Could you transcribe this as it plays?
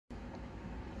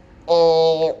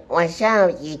Hey, what's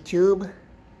up, YouTube?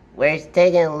 We're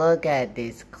taking a look at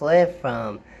this clip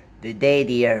from The Day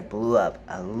the Earth Blew Up,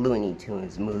 a Looney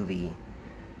Tunes movie.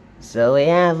 So we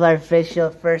have our official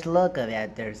first look of it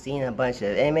after seeing a bunch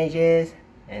of images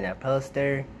and a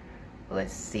poster.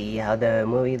 Let's see how the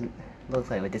movie looks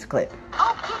like with this clip.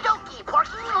 Okie dokie,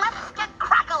 Porky, let's get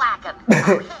crack-a-lackin'.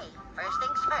 Okay, first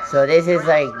things first. So this is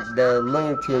like the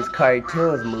Looney Tunes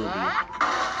cartoons movie.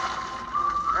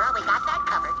 We got that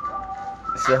covered.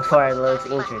 So far it looks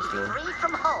interesting. Free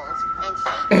from holes and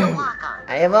safe to walk on.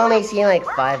 I have only seen like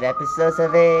 5 episodes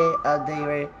of it, of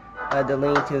the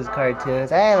Looney Tunes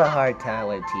cartoons. I have a hard time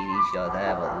with TV shows. I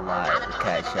have a lot to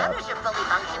catch up. Notice you're fully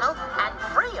functional and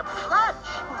free of sludge.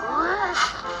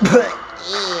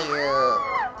 Ew.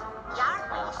 Yard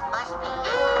waste must be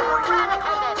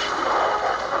eradicated.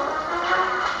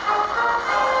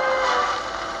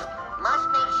 Must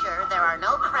make sure there are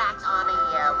no cracks on a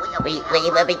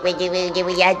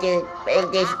We have to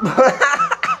make this. Passing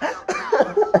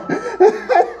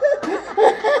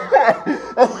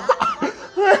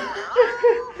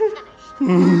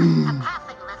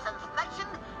this inspection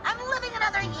and living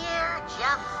another year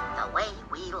just the way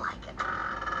we like it.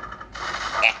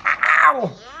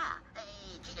 Ow!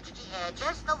 Yeah,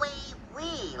 just the way we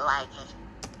like it.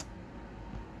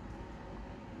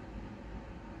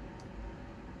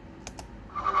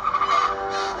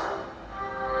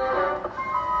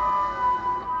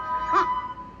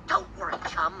 Don't worry,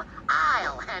 chum.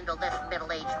 I'll handle this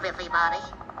middle-aged busybody.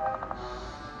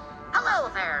 Hello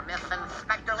there, Miss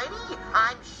Inspector Lady.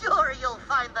 I'm sure you'll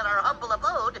find that our humble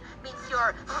abode meets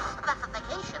your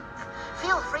specifications.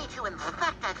 Feel free to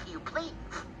inspect as you please.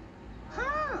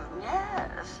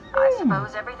 Yes. I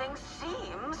suppose everything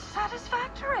seems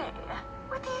satisfactory.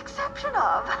 With the exception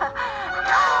of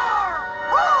your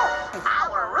roof!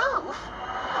 Our roof?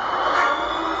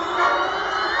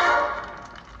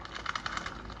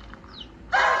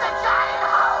 There's a giant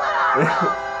hole in our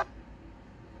roof!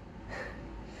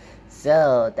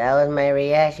 So that was my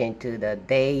reaction to The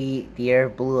Day the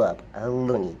Earth Blew Up, a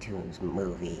Looney Tunes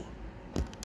movie.